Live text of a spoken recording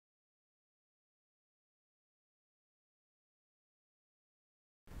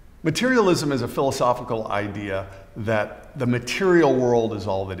Materialism is a philosophical idea that the material world is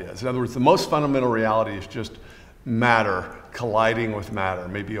all that is. In other words, the most fundamental reality is just matter colliding with matter,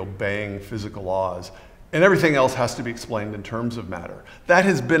 maybe obeying physical laws, and everything else has to be explained in terms of matter. That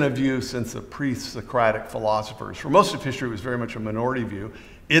has been a view since the pre-Socratic philosophers. For most of history, it was very much a minority view.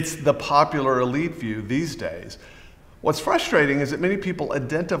 It's the popular elite view these days. What's frustrating is that many people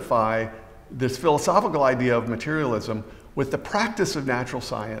identify this philosophical idea of materialism with the practice of natural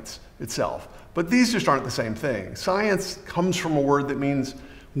science itself. But these just aren't the same thing. Science comes from a word that means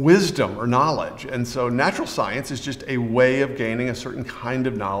wisdom or knowledge. And so natural science is just a way of gaining a certain kind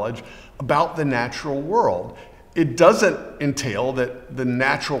of knowledge about the natural world. It doesn't entail that the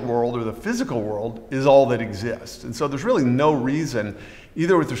natural world or the physical world is all that exists. And so there's really no reason,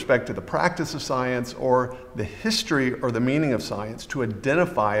 either with respect to the practice of science or the history or the meaning of science, to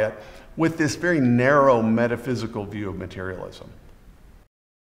identify it with this very narrow metaphysical view of materialism.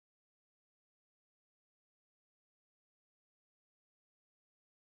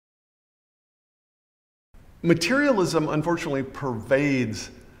 Materialism, unfortunately, pervades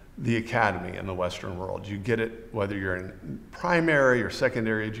the academy in the Western world. You get it whether you're in primary or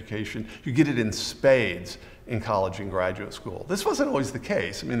secondary education. You get it in spades in college and graduate school. This wasn't always the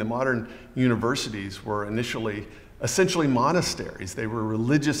case. I mean, the modern universities were initially essentially monasteries. They were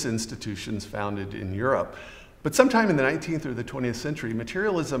religious institutions founded in Europe. But sometime in the 19th or the 20th century,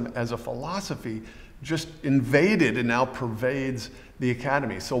 materialism as a philosophy just invaded and now pervades the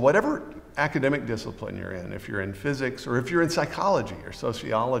academy. So whatever academic discipline you're in, if you're in physics or if you're in psychology or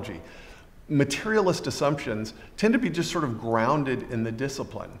sociology, materialist assumptions tend to be just sort of grounded in the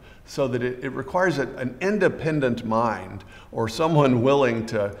discipline, so that it requires an independent mind or someone willing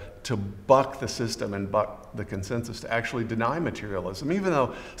to buck the system and buck the consensus to actually deny materialism. Even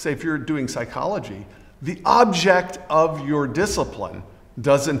though, say, if you're doing psychology, the object of your discipline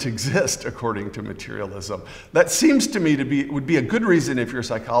doesn't exist according to materialism. That seems to me would be a good reason, if you're a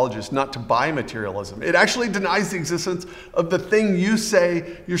psychologist, not to buy materialism. It actually denies the existence of the thing you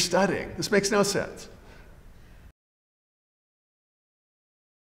say you're studying. This makes no sense.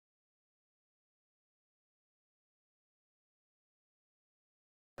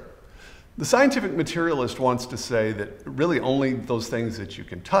 The scientific materialist wants to say that really only those things that you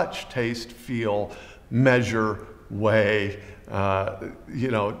can touch, taste, feel, measure, weigh,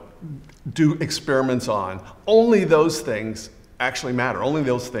 do experiments on, only those things actually matter. Only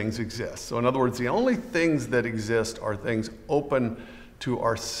those things exist. So in other words, the only things that exist are things open to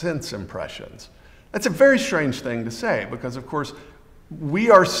our sense impressions. That's a very strange thing to say because, of course,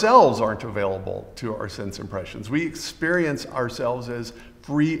 we ourselves aren't available to our sense impressions. We experience ourselves as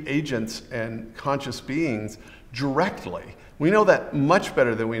free agents and conscious beings directly. We know that much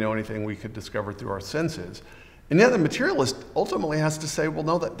better than we know anything we could discover through our senses. And yet the materialist ultimately has to say, well,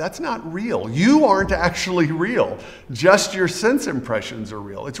 no, that's not real. You aren't actually real. Just your sense impressions are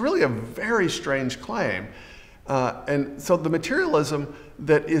real. It's really a very strange claim. And so the materialism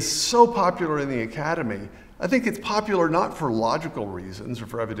that is so popular in the academy, I think it's popular not for logical reasons or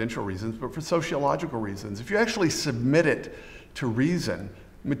for evidential reasons, but for sociological reasons. If you actually submit it to reason,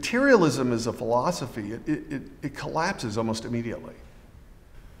 materialism as a philosophy, it collapses almost immediately.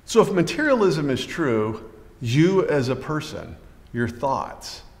 So if materialism is true, you as a person, your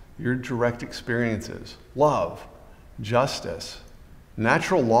thoughts, your direct experiences, love, justice,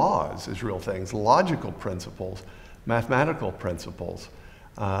 natural laws as real things, logical principles, mathematical principles,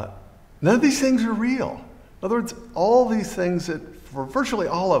 none of these things are real. In other words, all these things that for virtually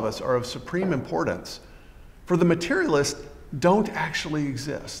all of us are of supreme importance, for the materialist, don't actually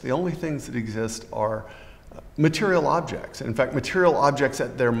exist. The only things that exist are material objects. And in fact, material objects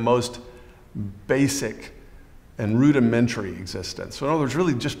at their most basic and rudimentary existence. So in other words,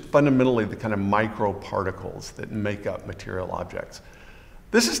 really just fundamentally the kind of microparticles that make up material objects.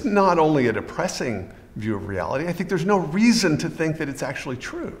 This is not only a depressing view of reality, I think there's no reason to think that it's actually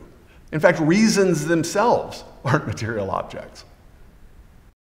true. In fact, reasons themselves aren't material objects.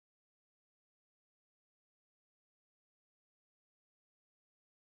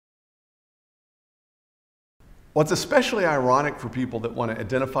 What's especially ironic for people that want to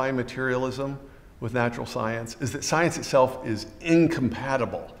identify materialism with natural science is that science itself is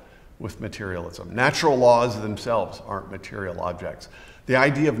incompatible with materialism. Natural laws themselves aren't material objects. The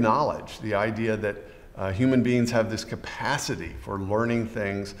idea of knowledge, the idea that human beings have this capacity for learning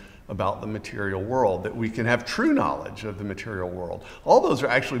things about the material world, that we can have true knowledge of the material world, all those are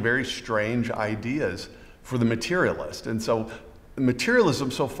actually very strange ideas for the materialist. And so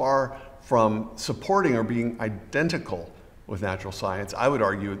materialism, so far from supporting or being identical with natural science, I would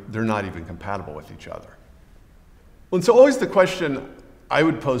argue they're not even compatible with each other. And so always the question I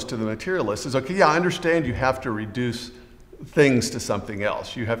would pose to the materialist is, okay, yeah, I understand you have to reduce things to something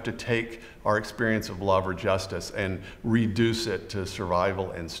else. You have to take our experience of love or justice and reduce it to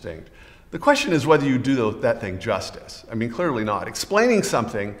survival instinct. The question is whether you do that thing justice. I mean, clearly not. Explaining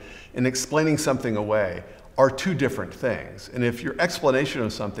something and explaining something away are two different things. And if your explanation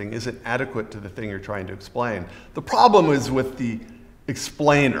of something isn't adequate to the thing you're trying to explain, the problem is with the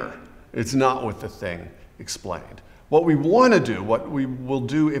explainer. It's not with the thing explained. What we want to do, what we will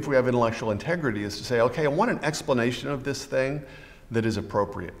do if we have intellectual integrity, is to say, okay, I want an explanation of this thing that is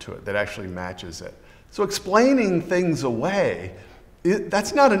appropriate to it, that actually matches it. So explaining things away,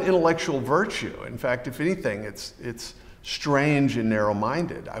 that's not an intellectual virtue. In fact, if anything, it's strange and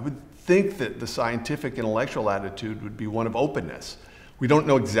narrow-minded. I would think that the scientific intellectual attitude would be one of openness. We don't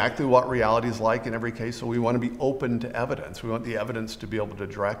know exactly what reality is like in every case, so we want to be open to evidence. We want the evidence to be able to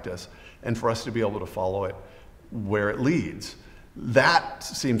direct us and for us to be able to follow it where it leads. That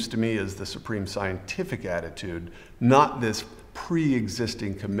seems to me is the supreme scientific attitude, not this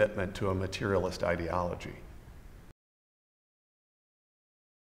pre-existing commitment to a materialist ideology.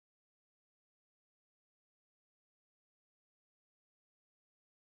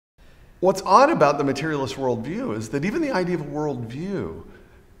 What's odd about the materialist worldview is that even the idea of a worldview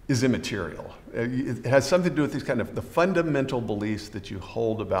is immaterial. It has something to do with these kind of the fundamental beliefs that you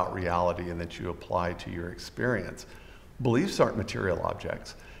hold about reality and that you apply to your experience. Beliefs aren't material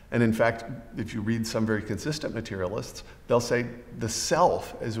objects. And in fact, if you read some very consistent materialists, they'll say the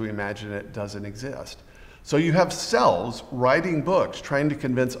self, as we imagine it, doesn't exist. So you have selves writing books trying to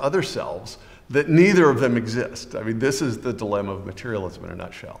convince other selves that neither of them exist. I mean, this is the dilemma of materialism in a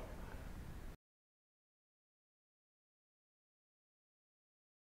nutshell.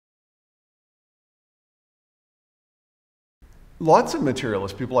 Lots of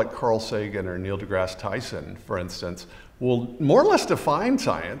materialists, people like Carl Sagan or Neil deGrasse Tyson, for instance, will more or less define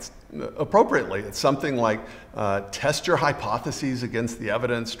science appropriately. It's something like test your hypotheses against the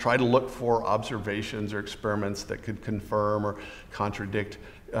evidence, try to look for observations or experiments that could confirm or contradict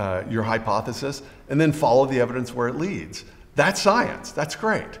your hypothesis, and then follow the evidence where it leads. That's science. That's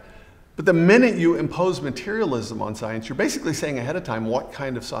great. But the minute you impose materialism on science, you're basically saying ahead of time what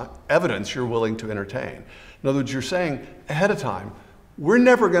kind of evidence you're willing to entertain. In other words, you're saying ahead of time, we're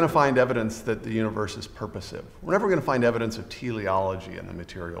never going to find evidence that the universe is purposive. We're never going to find evidence of teleology in the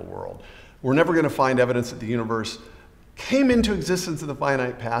material world. We're never going to find evidence that the universe came into existence in the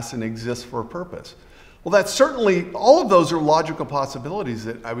finite past and exists for a purpose. Well, that's certainly, all of those are logical possibilities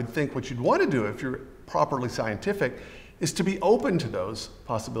that I would think what you'd want to do if you're properly scientific is to be open to those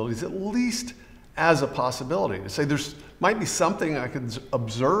possibilities, at least as a possibility. To say there's might be something I could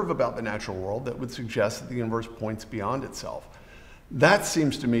observe about the natural world that would suggest that the universe points beyond itself. That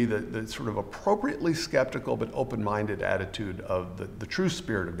seems to me the sort of appropriately skeptical but open-minded attitude of the true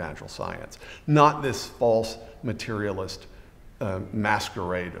spirit of natural science, not this false materialist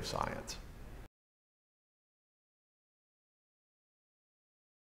masquerade of science.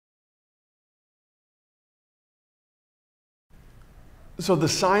 So the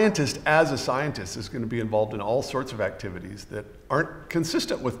scientist, as a scientist, is going to be involved in all sorts of activities that aren't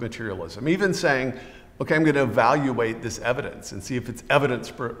consistent with materialism. Even saying, okay, I'm going to evaluate this evidence and see if it's evidence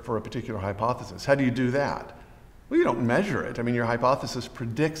for a particular hypothesis. How do you do that? Well, you don't measure it. I mean, your hypothesis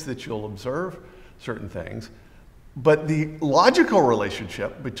predicts that you'll observe certain things, but the logical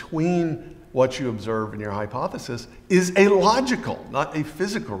relationship between what you observe and your hypothesis is a logical, not a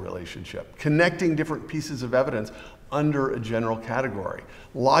physical relationship, connecting different pieces of evidence under a general category.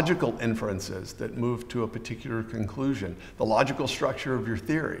 Logical inferences that move to a particular conclusion, the logical structure of your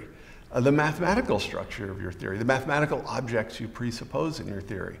theory, the mathematical structure of your theory, the mathematical objects you presuppose in your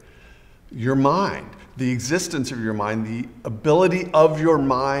theory, your mind, the existence of your mind, the ability of your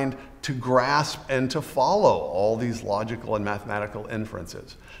mind to grasp and to follow all these logical and mathematical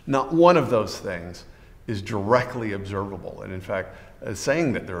inferences. Not one of those things is directly observable. And in fact,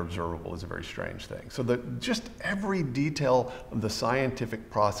 saying that they're observable is a very strange thing. So that just every detail of the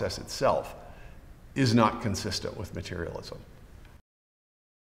scientific process itself is not consistent with materialism.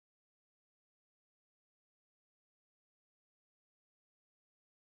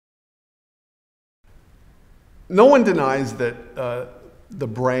 No one denies that the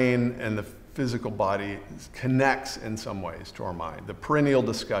brain and the physical body connects in some ways to our mind. The perennial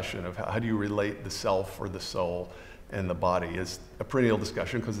discussion of how do you relate the self or the soul and the body is a perennial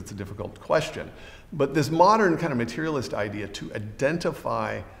discussion because it's a difficult question. But this modern kind of materialist idea to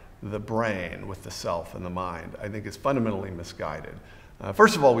identify the brain with the self and the mind, I think is fundamentally misguided.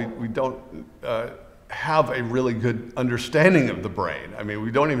 First of all, we don't have a really good understanding of the brain. I mean,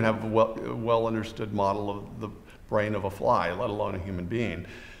 we don't even have a well understood model of the brain of a fly, let alone a human being.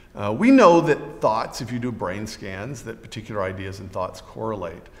 We know that thoughts, if you do brain scans, that particular ideas and thoughts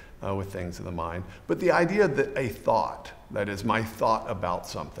correlate with things in the mind. But the idea that a thought, that is my thought about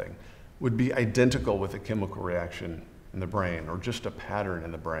something, would be identical with a chemical reaction in the brain or just a pattern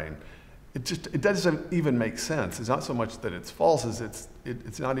in the brain, it doesn't even make sense. It's not so much that it's false as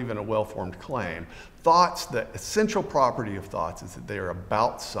it's not even a well-formed claim. Thoughts, the essential property of thoughts is that they are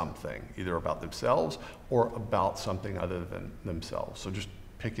about something, either about themselves or about something other than themselves. So just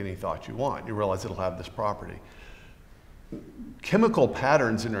pick any thought you want. You realize it'll have this property. Chemical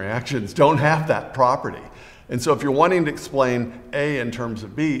patterns and reactions don't have that property. And so if you're wanting to explain A in terms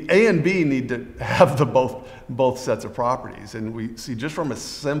of B, A and B need to have both sets of properties. And we see just from a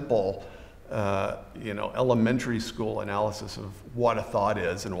simple elementary school analysis of what a thought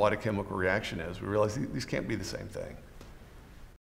is and what a chemical reaction is, we realize these can't be the same thing.